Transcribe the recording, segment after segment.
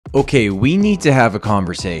Okay, we need to have a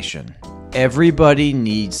conversation. Everybody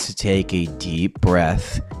needs to take a deep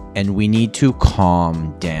breath and we need to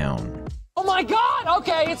calm down. Oh my God!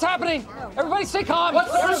 Okay, it's happening. Everybody stay calm.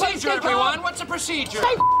 What's the procedure, everyone? What's the procedure?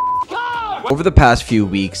 Stay calm. Over the past few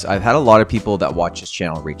weeks, I've had a lot of people that watch this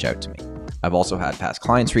channel reach out to me. I've also had past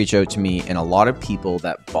clients reach out to me, and a lot of people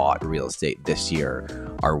that bought real estate this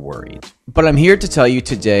year are worried. But I'm here to tell you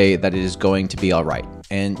today that it is going to be all right.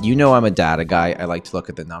 And you know I'm a data guy. I like to look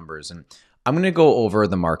at the numbers, and I'm going to go over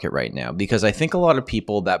the market right now because I think a lot of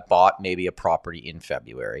people that bought maybe a property in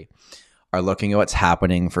February are looking at what's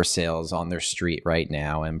happening for sales on their street right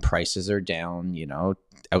now, and prices are down, you know,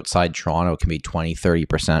 outside Toronto, it can be 20,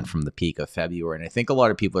 30% from the peak of February. And I think a lot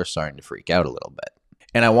of people are starting to freak out a little bit.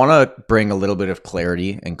 And I want to bring a little bit of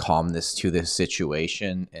clarity and calmness to this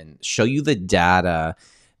situation and show you the data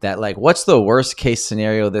that, like, what's the worst case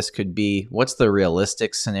scenario this could be, what's the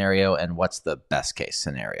realistic scenario, and what's the best case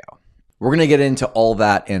scenario. We're going to get into all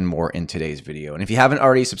that and more in today's video. And if you haven't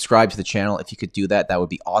already subscribed to the channel, if you could do that, that would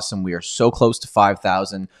be awesome. We are so close to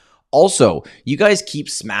 5,000. Also, you guys keep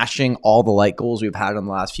smashing all the like goals we've had on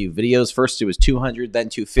the last few videos. First, it was 200, then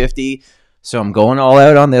 250. So I'm going all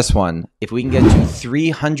out on this one. If we can get to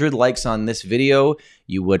 300 likes on this video,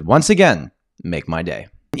 you would once again make my day.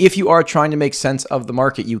 If you are trying to make sense of the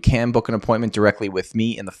market, you can book an appointment directly with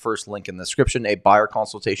me in the first link in the description, a buyer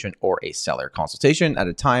consultation or a seller consultation at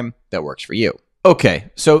a time that works for you. Okay,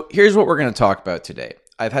 so here's what we're going to talk about today.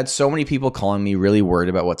 I've had so many people calling me really worried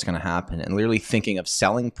about what's going to happen and literally thinking of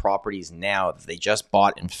selling properties now that they just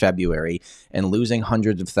bought in February and losing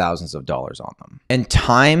hundreds of thousands of dollars on them. And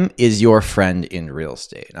time is your friend in real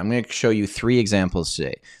estate. I'm going to show you 3 examples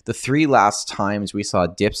today. The 3 last times we saw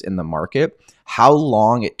dips in the market, how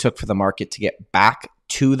long it took for the market to get back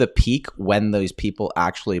to the peak when those people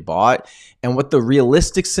actually bought, and what the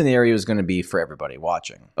realistic scenario is going to be for everybody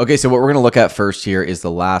watching. Okay, so what we're going to look at first here is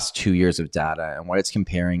the last 2 years of data, and what it's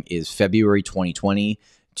comparing is February 2020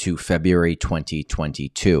 to February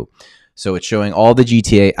 2022. So it's showing all the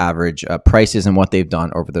GTA average prices and what they've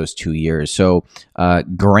done over those 2 years. So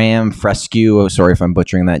Graham Frescu, sorry if I'm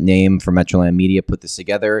butchering that name, from Metroland Media put this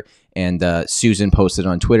together, and Susan posted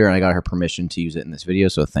on Twitter, and I got her permission to use it in this video.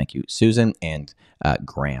 So thank you, Susan and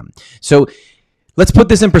Graham. So let's put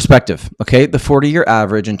this in perspective, okay? The 40-year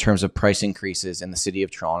average in terms of price increases in the city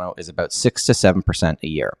of Toronto is about 6 to 7% a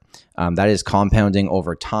year. That is compounding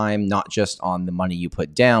over time, not just on the money you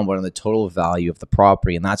put down, but on the total value of the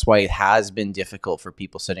property. And that's why it has been difficult for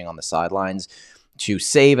people sitting on the sidelines to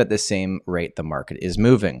save at the same rate the market is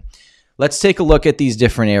moving. Let's take a look at these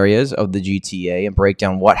different areas of the GTA and break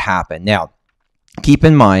down what happened. Now, keep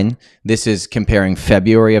in mind, this is comparing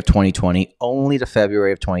February of 2020 only to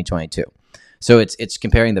February of 2022. So it's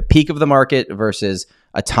comparing the peak of the market versus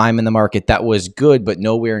a time in the market that was good, but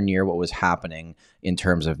nowhere near what was happening in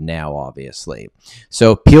terms of now, obviously.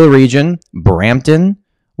 So Peel Region, Brampton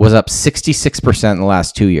was up 66% in the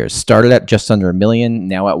last 2 years. Started at just under $1 million,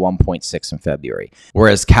 now at 1.6 in February.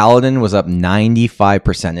 Whereas Caledon was up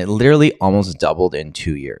 95%. It literally almost doubled in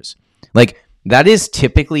 2 years. Like, that is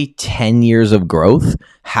typically 10 years of growth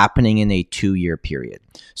happening in a 2-year period.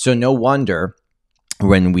 So no wonder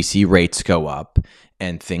when we see rates go up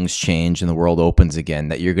and things change and the world opens again,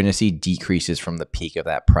 that you're going to see decreases from the peak of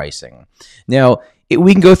that pricing. Now,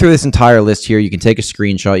 we can go through this entire list here. You can take a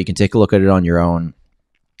screenshot. You can take a look at it on your own.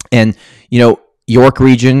 And, you know, York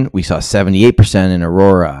Region, we saw 78% in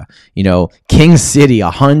Aurora. You know, King City,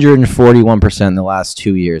 141% in the last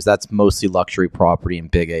 2 years. That's mostly luxury property and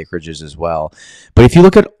big acreages as well. But if you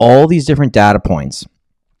look at all these different data points,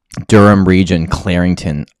 Durham Region,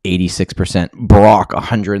 Clarington, 86%, Brock,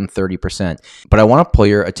 130%. But I want to pull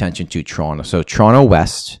your attention to Toronto. So Toronto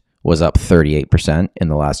West was up 38% in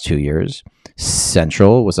the last 2 years.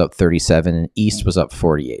 Central was up 37%, and East was up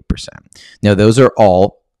 48%. Now, those are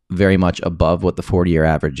all very much above what the 40-year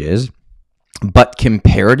average is. But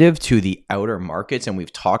comparative to the outer markets, and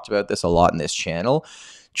we've talked about this a lot in this channel,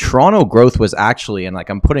 Toronto growth was actually, and like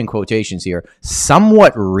I'm putting quotations here,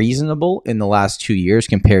 somewhat reasonable in the last 2 years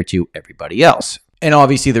compared to everybody else. And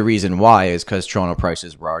obviously the reason why is because Toronto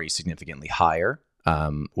prices were already significantly higher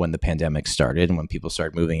when the pandemic started and when people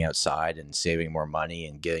started moving outside and saving more money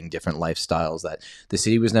and getting different lifestyles, that the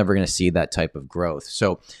city was never going to see that type of growth.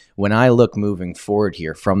 So when I look moving forward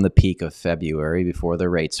here from the peak of February before the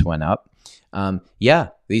rates went up, yeah,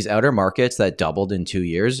 these outer markets that doubled in 2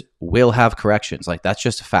 years will have corrections. Like, that's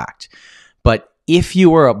just a fact. But if you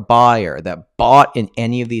were a buyer that bought in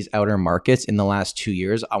any of these outer markets in the last 2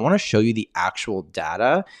 years, I want to show you the actual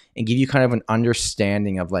data and give you kind of an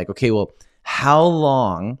understanding of like, okay, well, how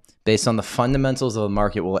long based on the fundamentals of the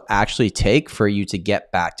market will it actually take for you to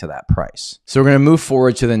get back to that price. So we're going to move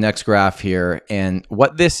forward to the next graph here. And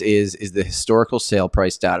what this is the historical sale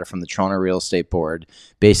price data from the Toronto Real Estate Board,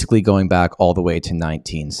 basically going back all the way to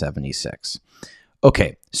 1976.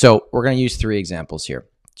 Okay, so we're going to use 3 examples here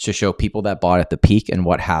to show people that bought at the peak and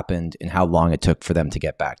what happened and how long it took for them to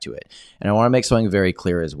get back to it. And I want to make something very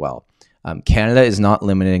clear as well. Canada is not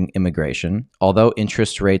limiting immigration. Although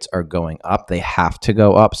interest rates are going up, they have to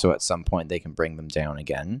go up. So at some point they can bring them down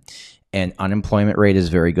again. And unemployment rate is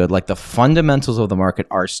very good. Like the fundamentals of the market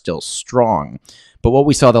are still strong. But what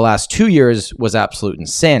we saw the last 2 years was absolute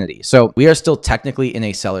insanity. So we are still technically in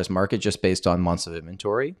a seller's market just based on months of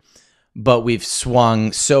inventory. But we've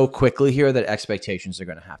swung so quickly here that expectations are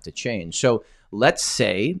going to have to change. So let's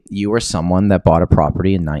say you were someone that bought a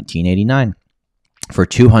property in 1989 for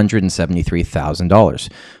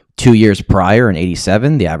 $273,000. 2 years prior in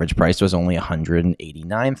 87, the average price was only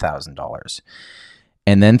 $189,000.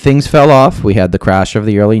 And then things fell off. We had the crash of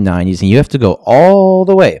the early 90s, and you have to go all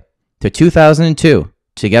the way to 2002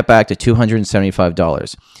 to get back to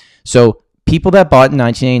 $275. So people that bought in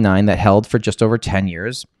 1989 that held for just over 10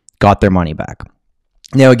 years got their money back.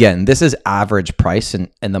 Now, again, this is average price and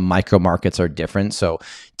the micro markets are different. So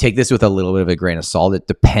take this with a little bit of a grain of salt. It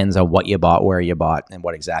depends on what you bought, where you bought, and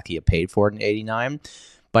what exactly you paid for it in 89.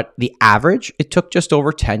 But the average, it took just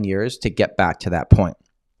over 10 years to get back to that point.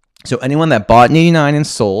 So anyone that bought in 89 and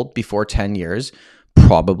sold before 10 years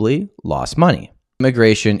probably lost money.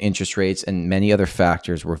 Immigration, interest rates, and many other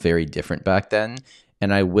factors were very different back then.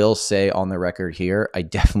 And I will say on the record here, I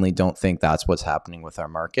definitely don't think that's what's happening with our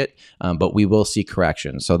market, but we will see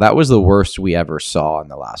corrections. So that was the worst we ever saw in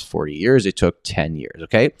the last 40 years. It took 10 years,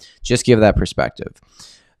 okay? Just give that perspective.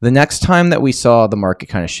 The next time that we saw the market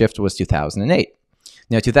kind of shift was 2008.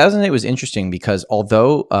 Now, 2008 was interesting because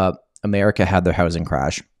although America had their housing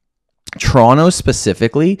crash, Toronto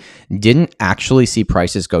specifically didn't actually see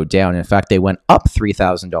prices go down. In fact, they went up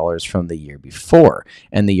 $3,000 from the year before,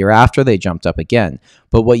 and the year after they jumped up again.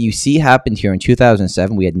 But what you see happened here in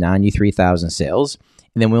 2007, we had 93,000 sales,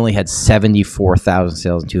 and then we only had 74,000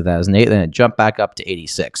 sales in 2008. Then it jumped back up to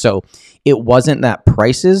 86. So it wasn't that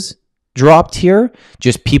prices dropped here,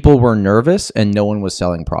 just people were nervous and no one was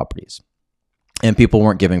selling properties. And people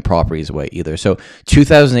weren't giving properties away either. So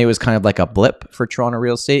 2008 was kind of like a blip for Toronto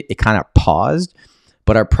real estate. It kind of paused,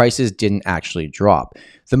 but our prices didn't actually drop.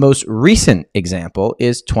 The most recent example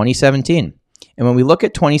is 2017. And when we look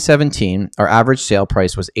at 2017, our average sale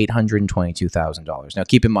price was $822,000. Now,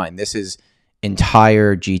 keep in mind, this is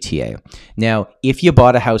entire GTA. Now, if you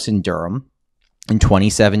bought a house in Durham in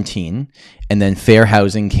 2017, and then fair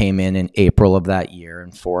housing came in April of that year,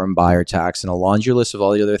 and foreign buyer tax, and a laundry list of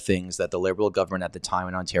all the other things that the Liberal government at the time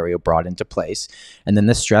in Ontario brought into place. And then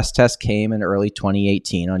the stress test came in early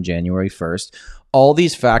 2018 on January 1st. All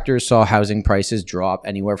these factors saw housing prices drop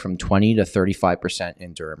anywhere from 20 to 35%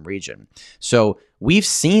 in Durham region. So we've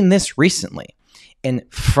seen this recently. And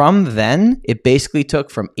from then, it basically took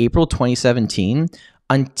from April 2017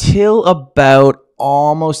 until about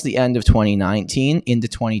almost the end of 2019 into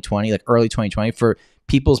 2020, like early 2020, for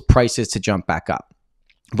people's prices to jump back up.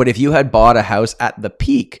 But if you had bought a house at the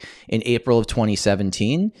peak in April of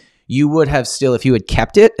 2017, you would have still, if you had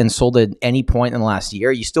kept it and sold it at any point in the last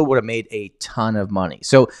year, you still would have made a ton of money.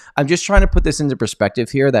 So I'm just trying to put this into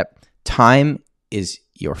perspective here that time is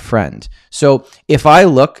your friend. So if I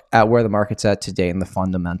look at where the market's at today and the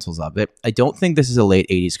fundamentals of it, I don't think this is a late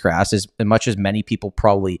 80s crash as much as many people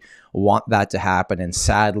probably want that to happen. And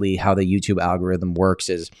sadly, how the YouTube algorithm works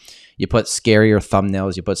is you put scarier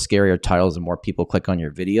thumbnails, you put scarier titles, and more people click on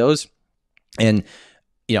your videos. And,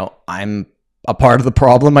 you know, I'm a part of the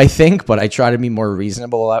problem, I think, but I try to be more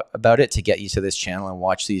reasonable about it to get you to this channel and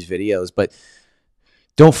watch these videos. But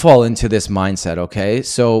don't fall into this mindset, okay?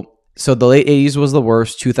 So the late 80s was the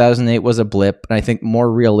worst. 2008 was a blip. And I think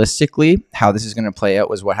more realistically, how this is going to play out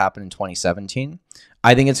was what happened in 2017.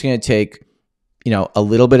 I think it's going to take, you know, a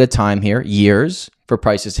little bit of time here, years, for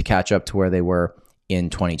prices to catch up to where they were in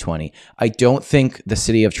 2020. I don't think the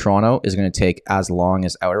city of Toronto is going to take as long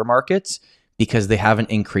as outer markets because they haven't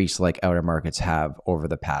increased like outer markets have over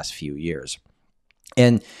the past few years.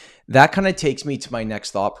 And that kind of takes me to my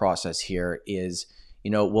next thought process here is, you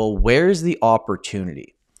know, well, where's the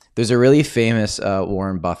opportunity? There's a really famous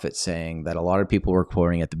Warren Buffett saying that a lot of people were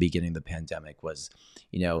quoting at the beginning of the pandemic was,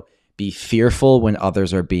 you know, be fearful when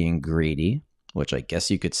others are being greedy, which I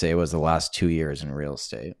guess you could say was the last 2 years in real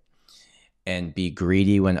estate, and be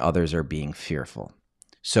greedy when others are being fearful.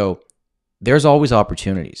 So there's always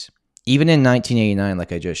opportunities. Even in 1989,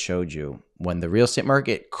 like I just showed you, when the real estate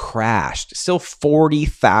market crashed, still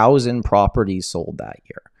 40,000 properties sold that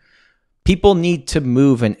year. People need to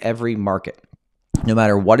move in every market. No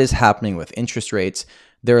matter what is happening with interest rates,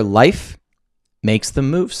 their life makes them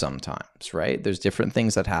move sometimes, right? There's different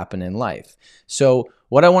things that happen in life. So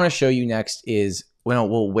what I want to show you next is,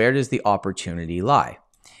 well, where does the opportunity lie?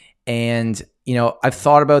 And, I've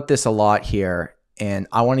thought about this a lot here, and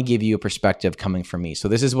I want to give you a perspective coming from me. So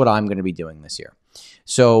this is what I'm going to be doing this year.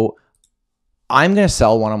 So I'm going to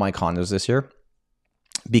sell one of my condos this year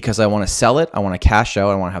because I want to sell it. I want to cash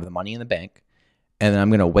out. I want to have the money in the bank. And then I'm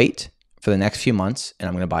going to wait for the next few months, and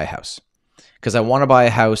I'm going to buy a house because I want to buy a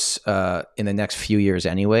house in the next few years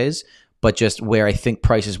anyways, but just where I think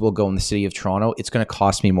prices will go in the city of Toronto, it's going to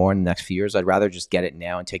cost me more in the next few years. I'd rather just get it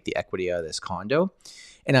now and take the equity out of this condo.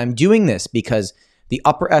 And I'm doing this because the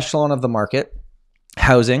upper echelon of the market,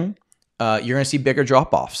 housing, you're going to see bigger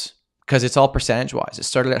drop-offs because it's all percentage-wise. It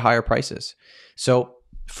started at higher prices. So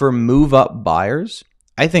for move-up buyers,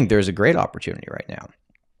 I think there's a great opportunity right now.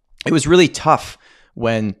 It was really tough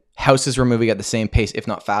when houses were moving at the same pace, if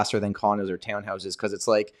not faster, than condos or townhouses, because it's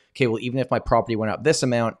like, okay, well, even if my property went up this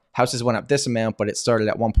amount, houses went up this amount, but it started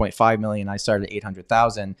at 1.5 million, I started at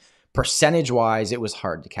 800,000. Percentage-wise, it was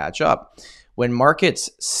hard to catch up. When markets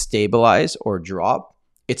stabilize or drop,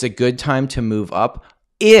 it's a good time to move up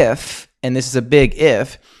if, and this is a big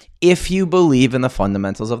if you believe in the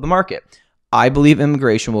fundamentals of the market. I believe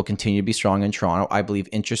immigration will continue to be strong in Toronto. I believe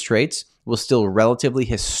interest rates will still relatively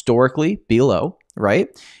historically be low, right?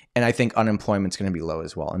 And I think unemployment's going to be low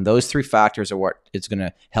as well. And those three factors are what it's going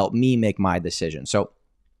to help me make my decision. So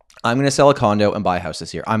I'm going to sell a condo and buy a house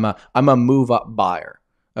this year. I'm a move up buyer.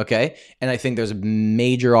 Okay. And I think there's a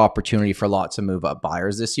major opportunity for lots of move up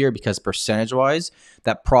buyers this year because percentage wise,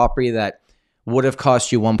 that property that would have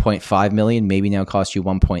cost you 1.5 million, maybe now cost you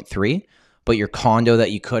 1.3, but your condo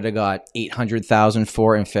that you could have got 800,000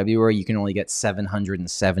 for in February, you can only get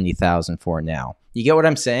 770,000 for now. You get what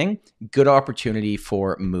I'm saying? Good opportunity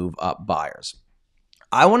for move up buyers.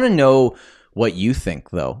 I want to know what you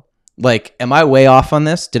think though. Like, am I way off on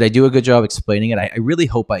this? Did I do a good job explaining it? I really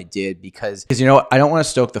hope I did because I don't want to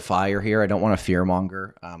stoke the fire here. I don't want to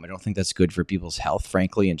fearmonger. I don't think that's good for people's health,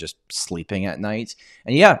 frankly, and just sleeping at night.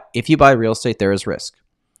 And yeah, if you buy real estate, there is risk.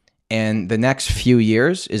 And the next few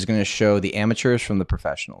years is going to show the amateurs from the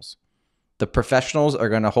professionals. The professionals are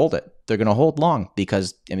going to hold it. They're going to hold long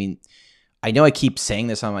because, I know I keep saying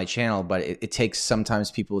this on my channel, but it takes sometimes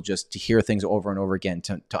people just to hear things over and over again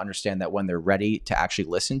to understand that when they're ready to actually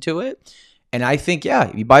listen to it. And I think, yeah,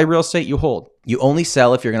 if you buy real estate, you hold. You only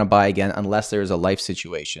sell if you're going to buy again, unless there's a life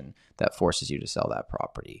situation that forces you to sell that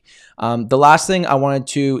property. The last thing I wanted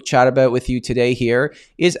to chat about with you today here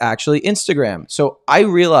is actually Instagram. So I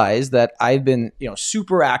realized that I've been,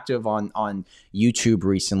 super active on YouTube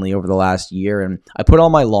recently over the last year, and I put all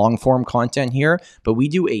my long form content here, but we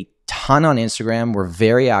do a ton on Instagram. We're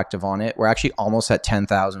very active on it. We're actually almost at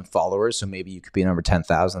 10,000 followers. So maybe you could be number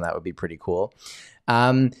 10,000. That would be pretty cool.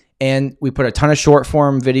 And we put a ton of short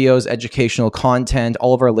form videos, educational content,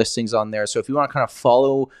 all of our listings on there. So if you want to kind of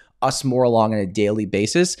follow us more along on a daily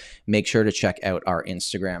basis, make sure to check out our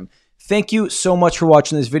Instagram. Thank you so much for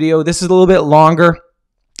watching this video. This is a little bit longer,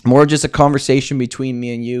 more just a conversation between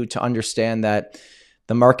me and you to understand that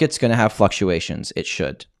the market's going to have fluctuations. It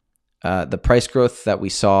should. The price growth that we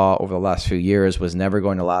saw over the last few years was never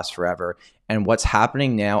going to last forever. And what's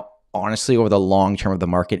happening now, honestly, over the long term of the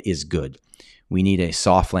market is good. We need a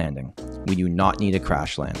soft landing. We do not need a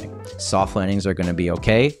crash landing. Soft landings are going to be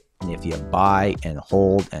okay. And if you buy and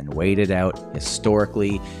hold and wait it out,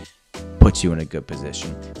 historically, puts you in a good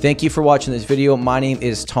position. Thank you for watching this video. My name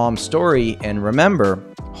is Tom Storey. And remember,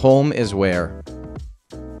 home is where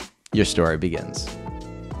your story begins.